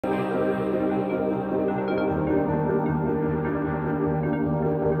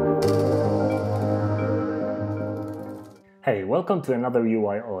Hey, welcome to another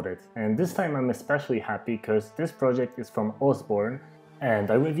UI audit, and this time I'm especially happy because this project is from Osborne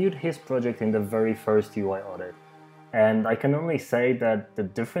and I reviewed his project in the very first UI audit. And I can only say that the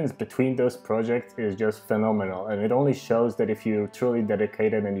difference between those projects is just phenomenal, and it only shows that if you're truly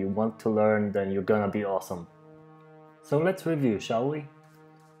dedicated and you want to learn, then you're gonna be awesome. So let's review, shall we?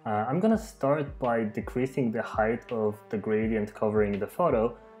 I'm gonna start by decreasing the height of the gradient covering the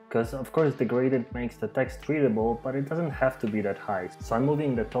photo, because of course the gradient makes the text readable, but it doesn't have to be that high. So I'm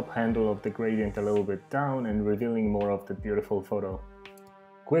moving the top handle of the gradient a little bit down and revealing more of the beautiful photo.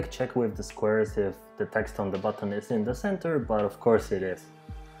 Quick check with the squares if the text on the button is in the center, but of course it is.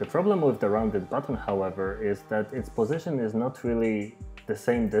 The problem with the rounded button, however, is that its position is not really the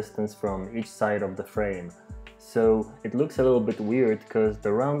same distance from each side of the frame. So it looks a little bit weird because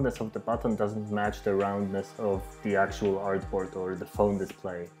the roundness of the button doesn't match the roundness of the actual artboard or the phone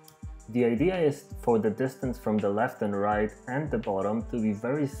display. The idea is for the distance from the left and right and the bottom to be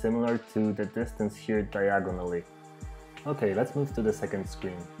very similar to the distance here diagonally. Okay, let's move to the second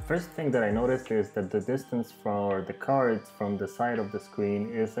screen. First thing that I noticed is that the distance for the cards from the side of the screen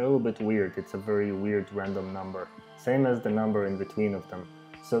is a little bit weird. It's a very weird random number, same as the number in between of them.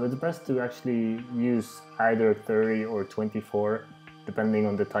 So it's best to actually use either 30 or 24, depending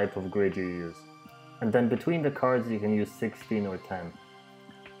on the type of grid you use. And then between the cards you can use 16 or 10.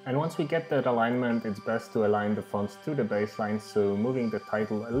 And once we get that alignment, it's best to align the fonts to the baseline, so moving the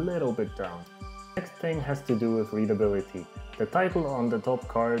title a little bit down. Next thing has to do with readability. The title on the top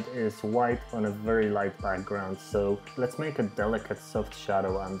card is white on a very light background, so let's make a delicate soft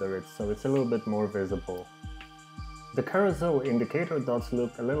shadow under it so it's a little bit more visible. The carousel indicator dots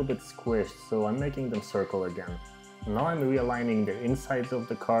look a little bit squished, so I'm making them circle again. Now I'm realigning the insides of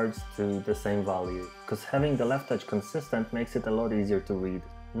the cards to the same value, because having the left edge consistent makes it a lot easier to read.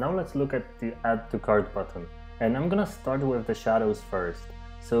 Now let's look at the Add to Cart button, and I'm gonna start with the shadows first.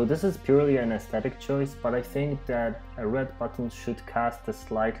 So this is purely an aesthetic choice, but I think that a red button should cast a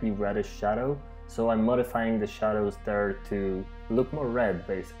slightly reddish shadow, so I'm modifying the shadows there to look more red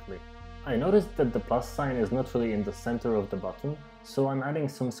basically. I noticed that the plus sign is not really in the center of the button, so I'm adding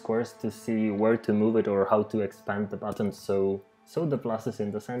some squares to see where to move it or how to expand the button so the plus is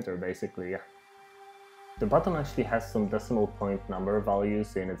in the center basically, yeah. The button actually has some decimal point number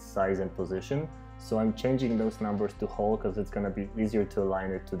values in its size and position, so I'm changing those numbers to whole because it's gonna be easier to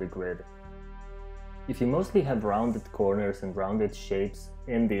align it to the grid. If you mostly have rounded corners and rounded shapes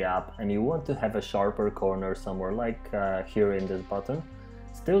in the app and you want to have a sharper corner somewhere like here in this button,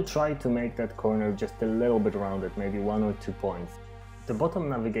 still try to make that corner just a little bit rounded, maybe 1 or 2 points. The bottom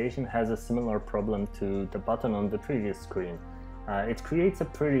navigation has a similar problem to the button on the previous screen. It creates a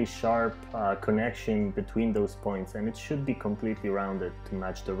pretty sharp connection between those points, and it should be completely rounded to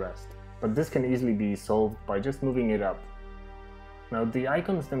match the rest. But this can easily be solved by just moving it up. Now the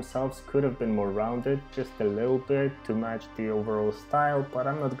icons themselves could have been more rounded, just a little bit to match the overall style, but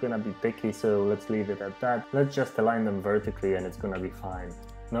I'm not gonna be picky, so let's leave it at that. Let's just align them vertically and it's gonna be fine.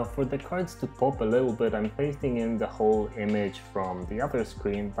 Now for the cards to pop a little bit, I'm pasting in the whole image from the other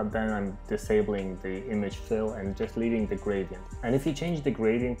screen, but then I'm disabling the image fill and just leaving the gradient. And if you change the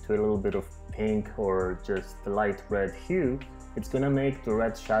gradient to a little bit of pink or just the light red hue, it's gonna make the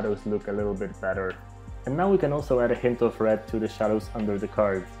red shadows look a little bit better. And now we can also add a hint of red to the shadows under the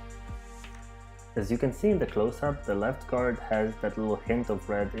cards. As you can see in the close-up, the left card has that little hint of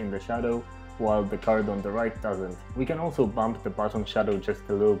red in the shadow, while the card on the right doesn't. We can also bump the bottom shadow just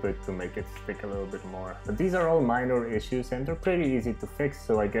a little bit to make it stick a little bit more. But these are all minor issues and they're pretty easy to fix,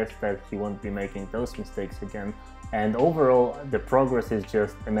 so I guess that you won't be making those mistakes again. And overall, the progress is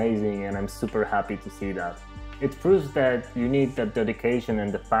just amazing and I'm super happy to see that. It proves that you need that dedication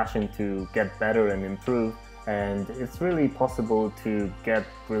and the passion to get better and improve, and it's really possible to get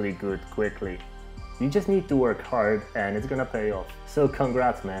really good quickly. You just need to work hard and it's gonna pay off. So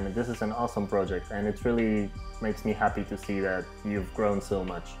congrats man, this is an awesome project and it really makes me happy to see that you've grown so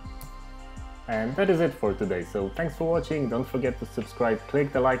much. And that is it for today, so thanks for watching, don't forget to subscribe,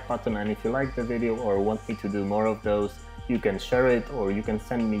 click the like button, and if you like the video or want me to do more of those, you can share it or you can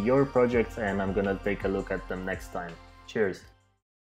send me your projects and I'm gonna take a look at them next time. Cheers!